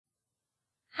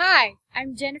Hi,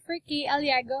 I'm Jennifer Kaye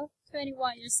Allego,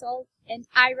 21 years old, and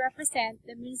I represent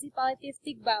the municipality of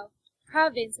TIGBAO,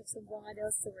 province of Zamboanga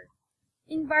del Sur.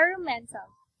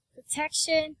 Environmental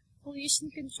protection, pollution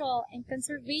control, and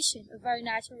conservation of our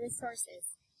natural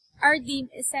resources are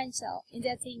deemed essential in the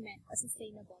attainment of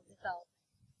sustainable development.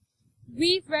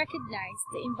 We've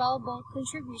recognized the invaluable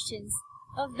contributions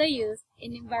of the youth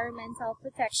in environmental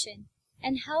protection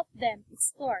and helped them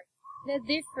explore the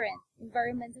different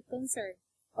environmental concerns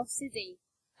of today,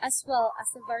 as well as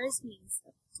the various means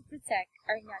to protect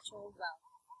our natural wealth.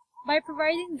 By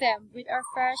providing them with our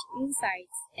fresh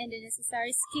insights and the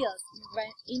necessary skills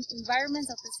in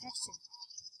environmental protection,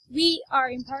 we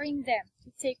are empowering them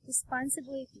to take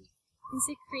responsibility in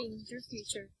securing their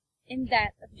future and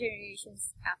that of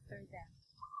generations after them.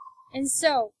 And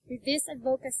so, with this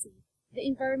advocacy, the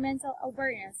environmental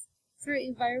awareness through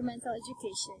environmental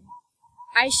education,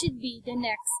 I should be the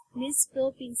next Miss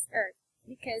Philippines Earth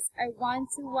because I want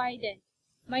to widen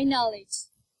my knowledge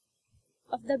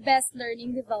of the best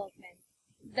learning development.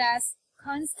 Thus,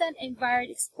 constant and varied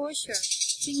exposure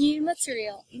to new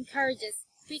material encourages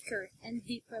quicker and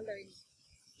deeper learning.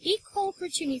 Equal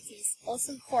opportunities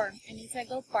also form an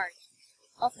integral part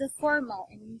of the formal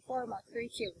and informal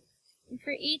curriculum. In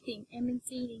creating and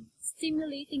maintaining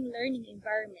stimulating learning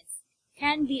environments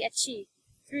can be achieved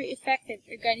through effective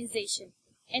organization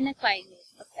and a climate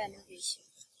of innovation.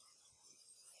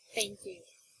 Thank you.